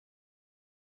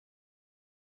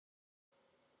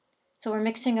So we're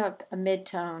mixing up a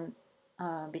mid-tone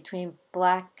between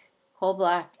black, coal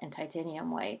black, and titanium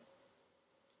white.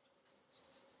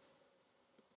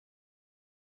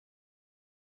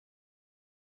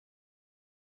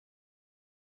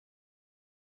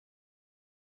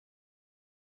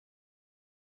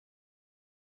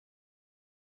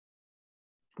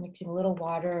 Mixing a little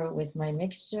water with my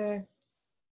mixture.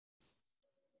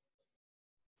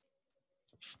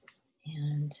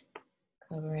 And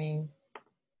covering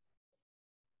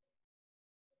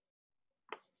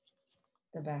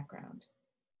the background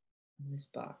of this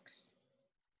box.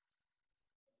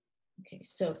 Okay,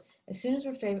 so as soon as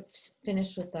we're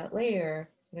finished with that layer,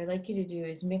 what I'd like you to do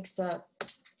is take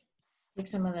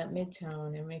some of that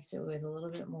mid-tone and mix it with a little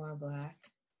bit more black.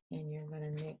 And you're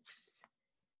going to mix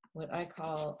what I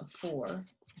call a 4.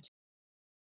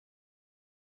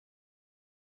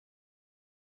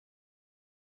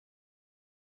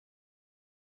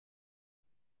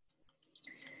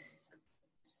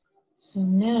 So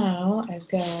now I've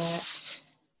got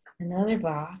another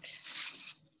box.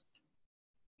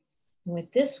 With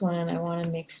this one, I want to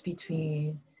mix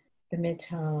between the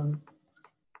mid-tone.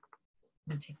 I'm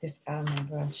going to take this out of my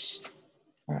brush,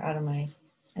 or out of my, and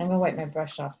I'm going to wipe my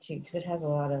brush off too, because it has a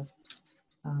lot of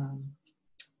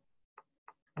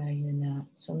value in that.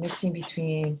 So I'm mixing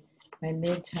between my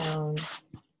mid-tone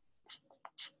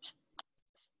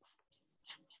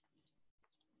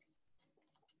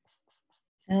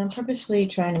and I'm purposefully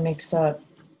trying to mix up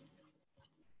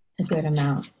a good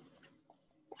amount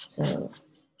so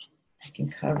I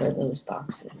can cover those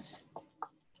boxes.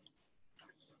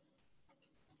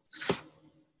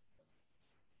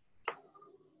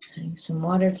 Adding some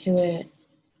water to it,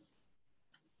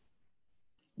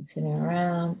 mixing it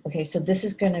around. Okay, so this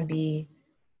is going to be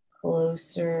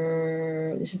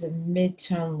closer. This is a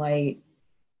mid-tone light,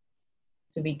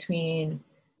 so between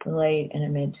a light and a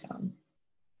mid-tone,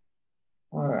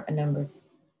 or a number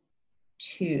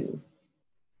 2.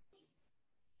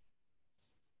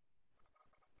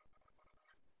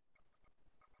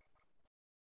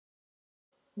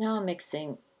 Now I'm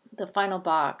mixing the final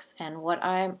box, and what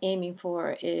I'm aiming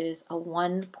for is a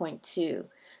 1.2.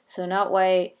 So not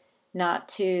white, not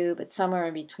 2, but somewhere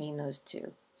in between those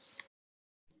two.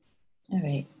 All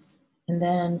right, and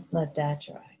then let that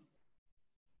dry.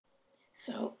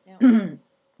 So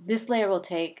this layer will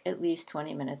take at least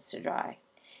 20 minutes to dry.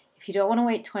 If you don't want to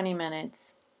wait 20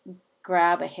 minutes,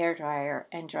 grab a hairdryer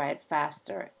and dry it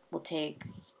faster. It will take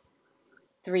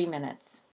 3 minutes.